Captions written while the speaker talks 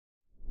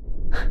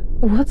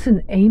What's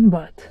an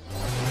aimbot?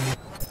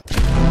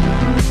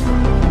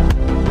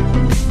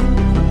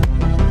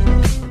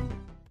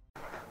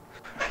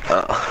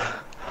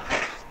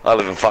 I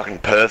live in fucking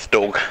Perth,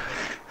 dog.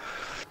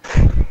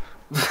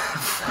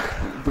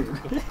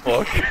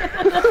 Fuck.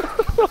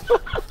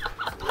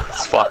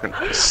 It's fucking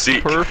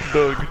sick. Perth,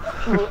 dog.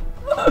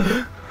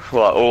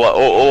 Like,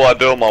 all I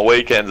do on my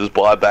weekends is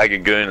buy a bag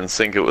of goon and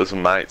sink it with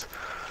some mates.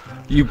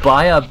 You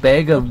buy a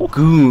bag of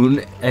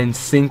goon and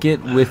sink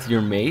it with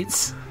your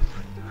mates?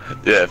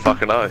 Yeah,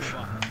 fucking oath.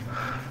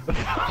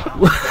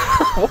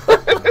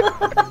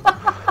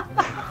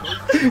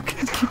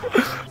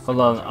 Hold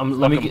on,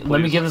 let me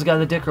give this guy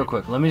the dick real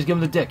quick. Let me just give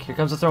him the dick. Here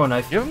comes the throwing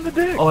knife. Give him the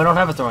dick. Oh, I don't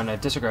have a throwing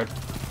knife. Disregard.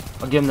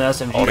 I'll give him the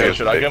SMG. Okay,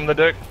 should I give him the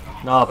dick?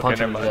 No, I'll punch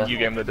Okay, him. never mind. Yeah. You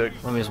gave him the dick.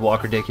 Let me just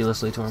walk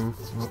ridiculously to him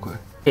real quick.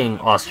 King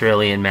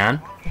Australian man.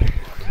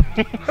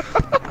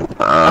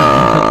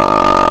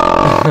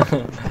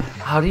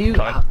 How do you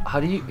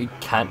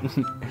can't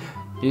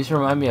you just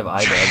remind me of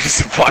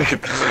iDubbbz.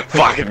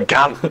 fucking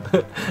cunt.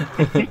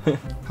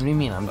 What do you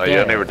mean? I'm Oh, dead. you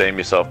only redeem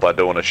yourself by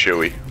doing a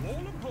shoey.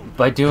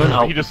 By doing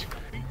a You just...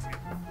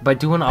 by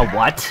doing a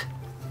what?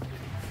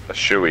 A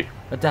shoey.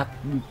 What that?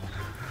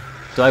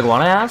 Do I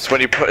want to ask? It's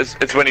when you put.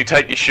 It's when you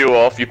take your shoe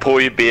off, you pour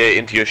your beer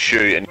into your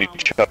shoe, and you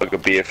chug a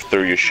beer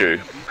through your shoe.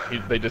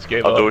 They just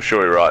gave I'll up. do a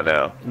shoey right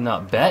now.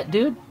 No, bet,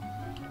 dude.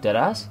 Dead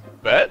ass.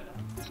 Bet?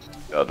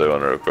 I'll do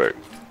one real quick.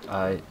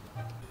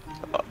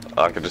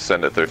 I can just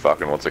send it through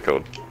fucking what's it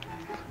called?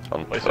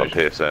 On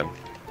PSN.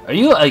 Are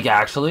you like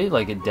actually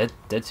like a dead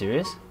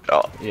serious?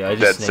 Oh, Yeah, I dead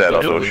just set.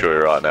 I'll do a snaked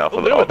shoey right now for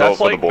We'll the, do I'll it. do it That's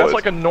for the like boys. that's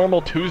like a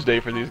normal Tuesday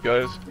for these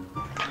guys.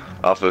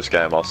 After this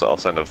game, I'll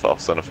send a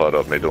photo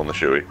of me doing the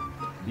shoey.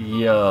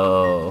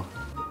 Yo.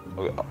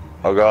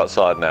 I'll go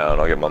outside now and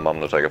I'll get my mum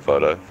to take a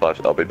photo.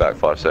 I'll be back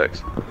 5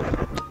 secs.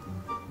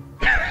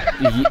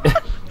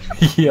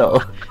 Yo.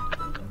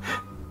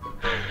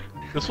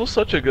 This was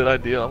such a good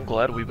idea. I'm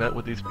glad we met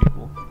with these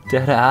people.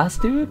 Dead ass,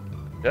 dude.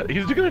 Yeah,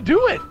 he's gonna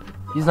do it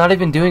He's not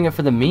even doing it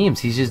for the memes.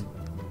 He's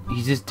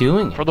just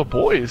doing it. for the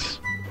boys.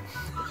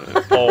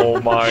 Oh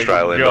my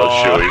Australian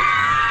god. shoey.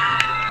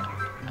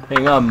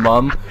 Hang on,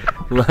 mum.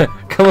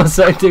 Come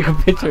outside, take a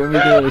picture of me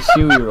doing a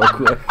shoey real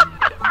quick.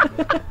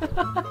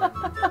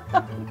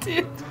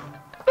 Dude.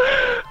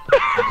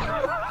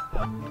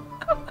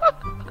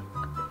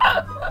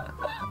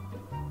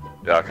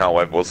 Yeah, I can't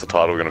wait. What's the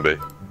title gonna be?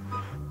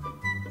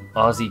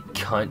 Aussie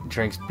cunt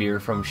drinks beer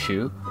from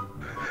shoe.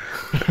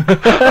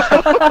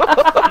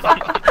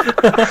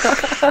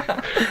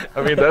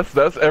 I mean,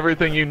 that's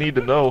everything you need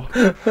to know.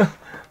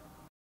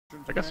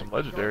 I got some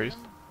legendaries.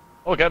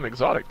 Oh, I got an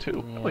exotic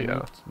too. Hell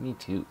yeah. Me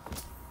too.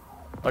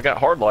 I got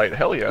hard light.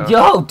 Hell yeah.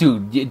 Yo,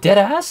 dude, dead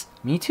ass.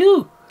 Me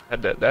too.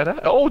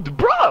 Oh,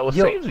 bro,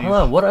 Yo, samesies. hold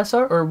on. What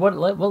SR or what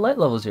light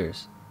level is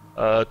yours?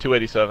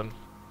 287.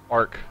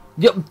 Arc.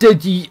 Yo,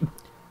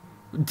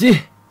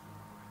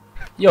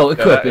 yo,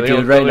 equip it,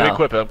 dude, right now.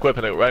 Equip it. I'm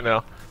equipping it right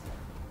now.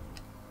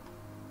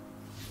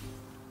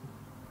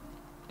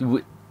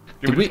 Did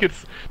Did we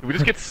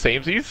just get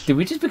samesies? Did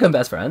we just become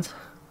best friends?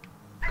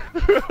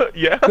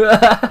 Yeah.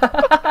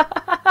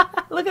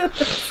 Look at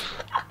this.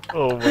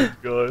 Oh my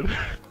god.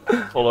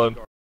 Hold on.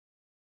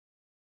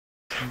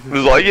 It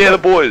was like, yeah, the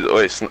boys.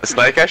 Wait,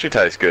 snake actually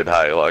tastes good.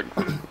 Hey, like,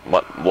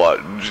 what?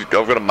 I've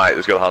got a mate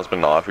that's got a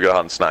huntsman knife. We go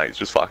hunting snakes.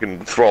 Just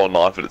fucking throw a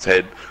knife at its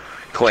head,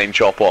 clean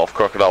chop off,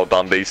 Crocodile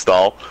Dundee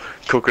style.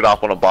 Cook it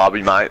up on a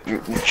barbie, mate.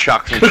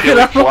 Chuck some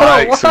chili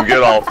flakes, some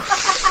good old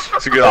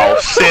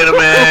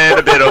cinnamon,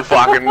 a bit of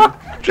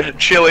fucking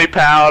chili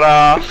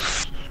powder,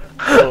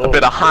 a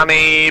bit of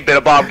honey, a bit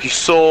of barbecue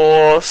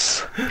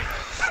sauce,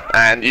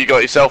 and you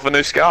got yourself a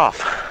new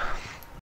scarf.